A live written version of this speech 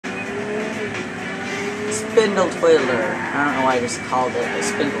spindle twiddler. I don't know why I just called it a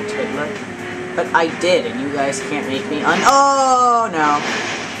spindle twiddler. But I did, and you guys can't make me oh, no.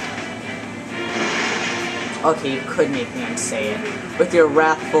 Okay, you could make me unsay it. With your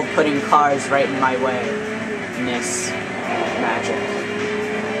wrathful putting cars right in my way. Ness. Magic.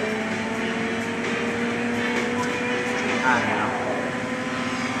 I don't know.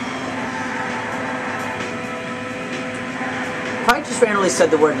 If I just randomly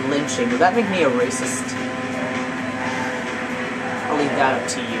said the word lynching, would that make me a racist? I'll leave that up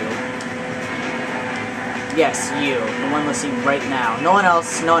to you. Yes, you. The one listening right now. No one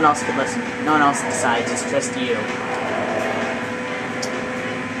else could listen. No one else decides, it's just you.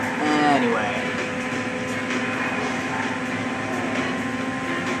 Anyway.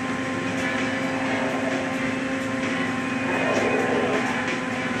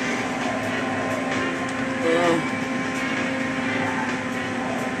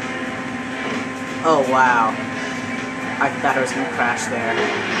 Oh, wow. I thought I was going to crash there.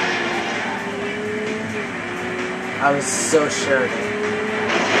 I was so sure.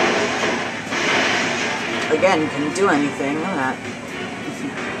 Again, couldn't do anything. I'm not.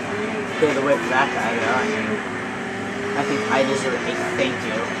 Clear the way for that guy, though. I mean, I think I deserve a thank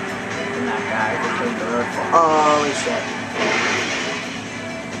you from that guy for clearing the road for. Holy shit.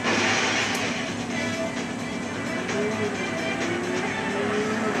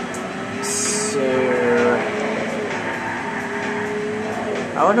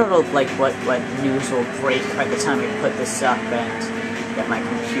 I wonder what news will break by the time we put this up and get my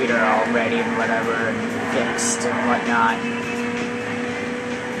computer all ready and whatever and fixed and whatnot.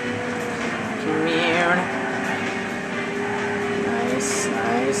 Come here. Nice,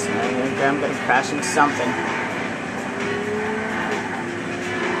 nice. I'm gonna crash into something.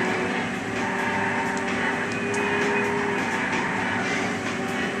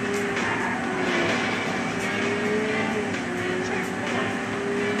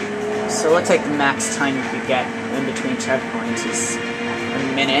 So it looks like the max time you could get in between checkpoints is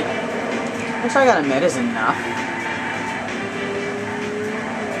a minute, which I gotta admit is enough.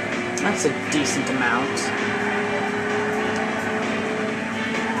 That's a decent amount.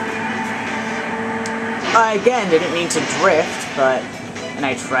 I again didn't mean to drift, and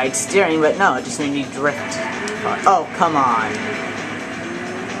I tried steering, but no, it just made me drift. Oh, come on.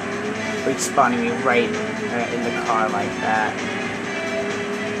 Respawning me right in the car like that.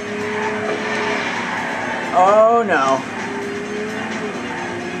 Oh no.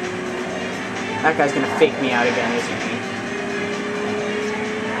 That guy's gonna fake me out again, isn't he?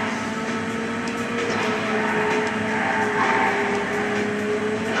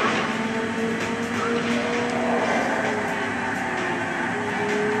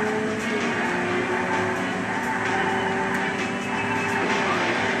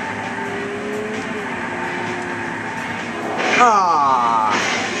 Ah.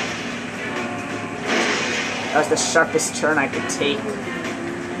 That was the sharpest turn I could take.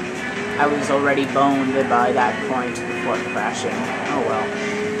 I was already boned by that point before crashing. Oh well.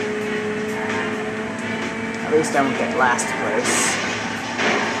 At least I won't get last place.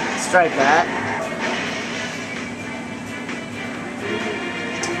 Strike that.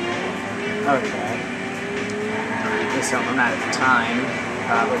 Okay. At least I'm not at the time,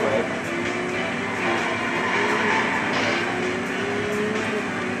 probably.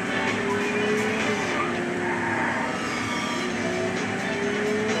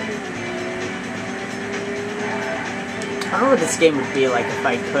 I don't know what this game would be like if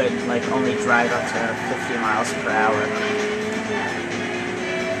I could, only drive up to 50 miles per hour.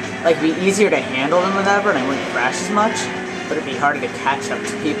 It'd be easier to handle than whatever, and I wouldn't crash as much, but it'd be harder to catch up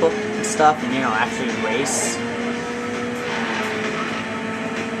to people and stuff, and, actually race.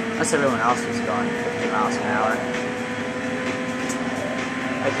 Unless everyone else was going 50 miles an hour.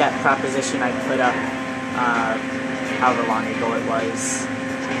 Like that proposition I put up, however long ago it was.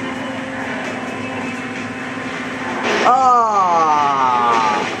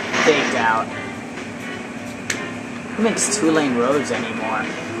 Oh, faked out. Who makes 2-lane roads anymore?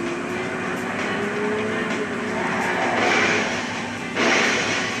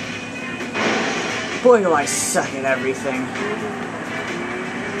 Boy, do I suck at everything.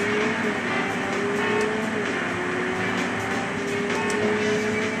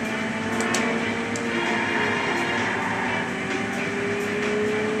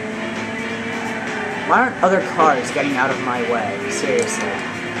 Why aren't other cars getting out of my way? Seriously.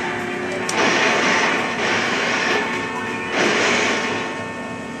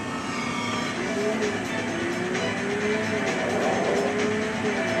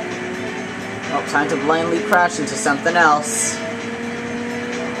 Well, time to blindly crash into something else.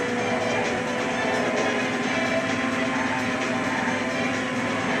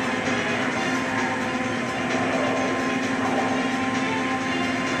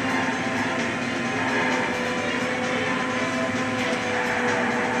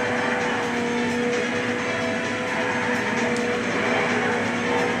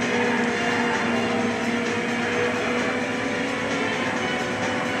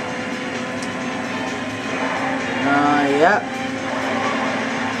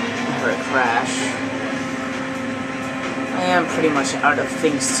 crash. I am pretty much out of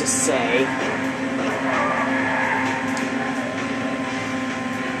things to say.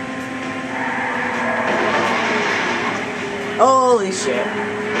 Holy shit.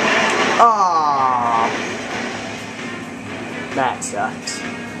 Aww. That sucked.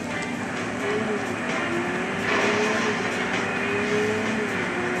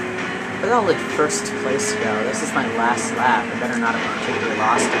 Where the hell did first place go? This is my last lap. I better not have completely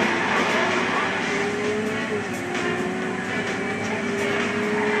lost it.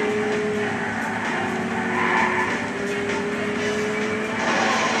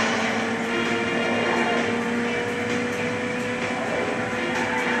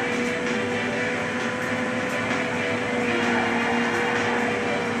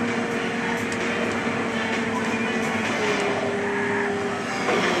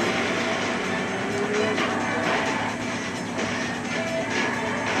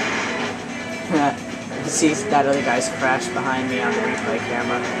 You see that other guy's crash behind me on the replay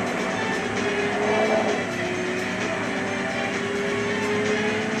camera.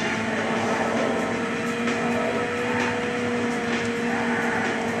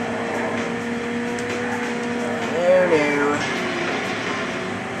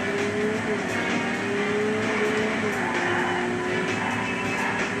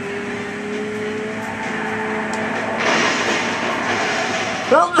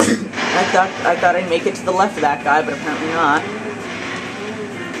 Well, I thought I'd make it to the left of that guy, but apparently not.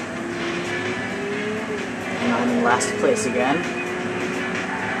 And I'm in last place again.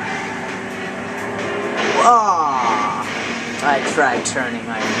 Ah! I tried turning,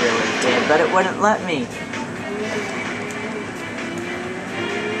 I really did, but it wouldn't let me.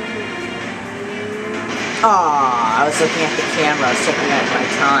 Ah! I was looking at the camera, I was checking at my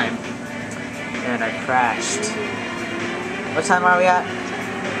time, and I crashed. What time are we at?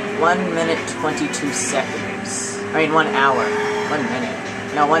 1 minute 22 seconds. I mean 1 hour. 1 minute.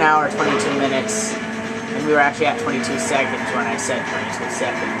 No, 1 hour 22 minutes. And we were actually at 22 seconds when I said 22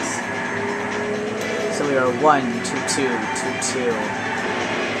 seconds. So we were 1, 2, 2, 2, 2.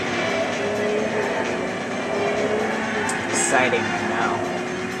 Exciting, I know.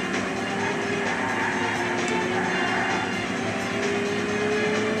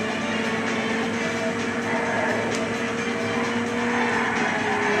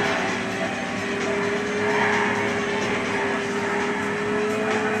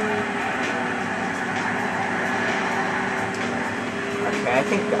 I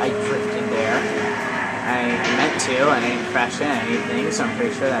think I drifted there. I meant to, and I didn't crash into anything, so I'm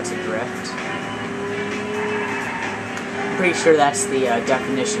pretty sure that's a drift. I'm pretty sure that's the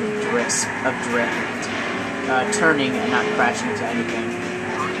definition of drift. Turning and not crashing into anything.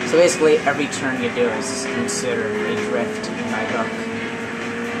 So basically, every turn you do is considered a drift in my book.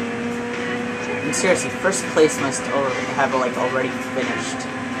 And seriously, first place must have already finished.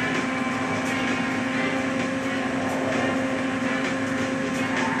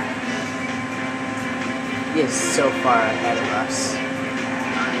 He is so far ahead of us.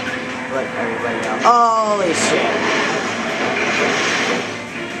 Like everybody else. Holy shit!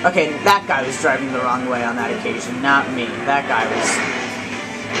 Okay, that guy was driving the wrong way on that occasion, not me. That guy was...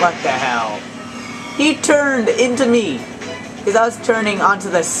 What the hell? He turned into me! Because I was turning onto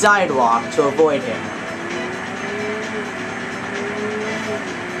the sidewalk to avoid him.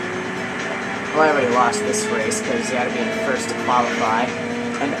 Well, I already lost this race because you had to be in first to qualify.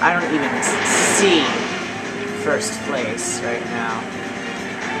 And I don't even see first place right now.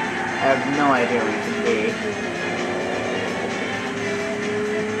 I have no idea where you can be.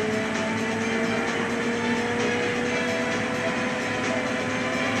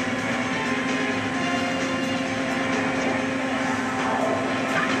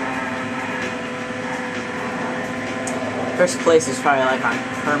 First place is probably like on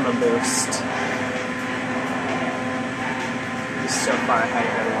perma boost. He's so far ahead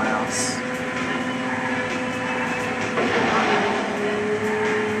of everyone else.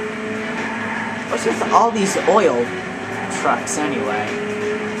 What's with all these oil trucks anyway?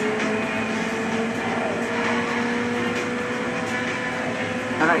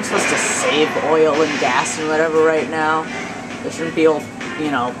 Aren't you supposed to save oil and gas and whatever right now? There shouldn't be old,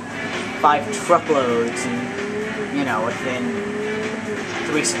 5 truckloads and, within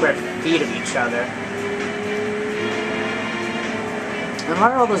 3 square feet of each other. And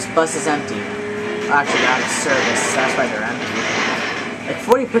why are all those buses empty? Actually, out of service, that's why they're empty.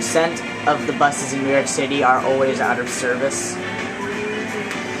 Like 40% of the buses in New York City are always out of service.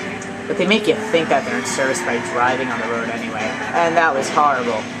 But they make you think that they're in service by driving on the road anyway. And that was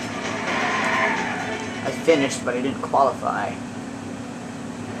horrible. I finished, but I didn't qualify.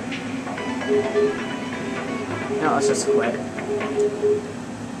 No, let's just quit.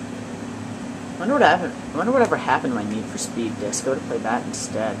 Wonder what happened. Wonder whatever happened to my Need for Speed disc. Go to play that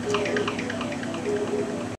instead.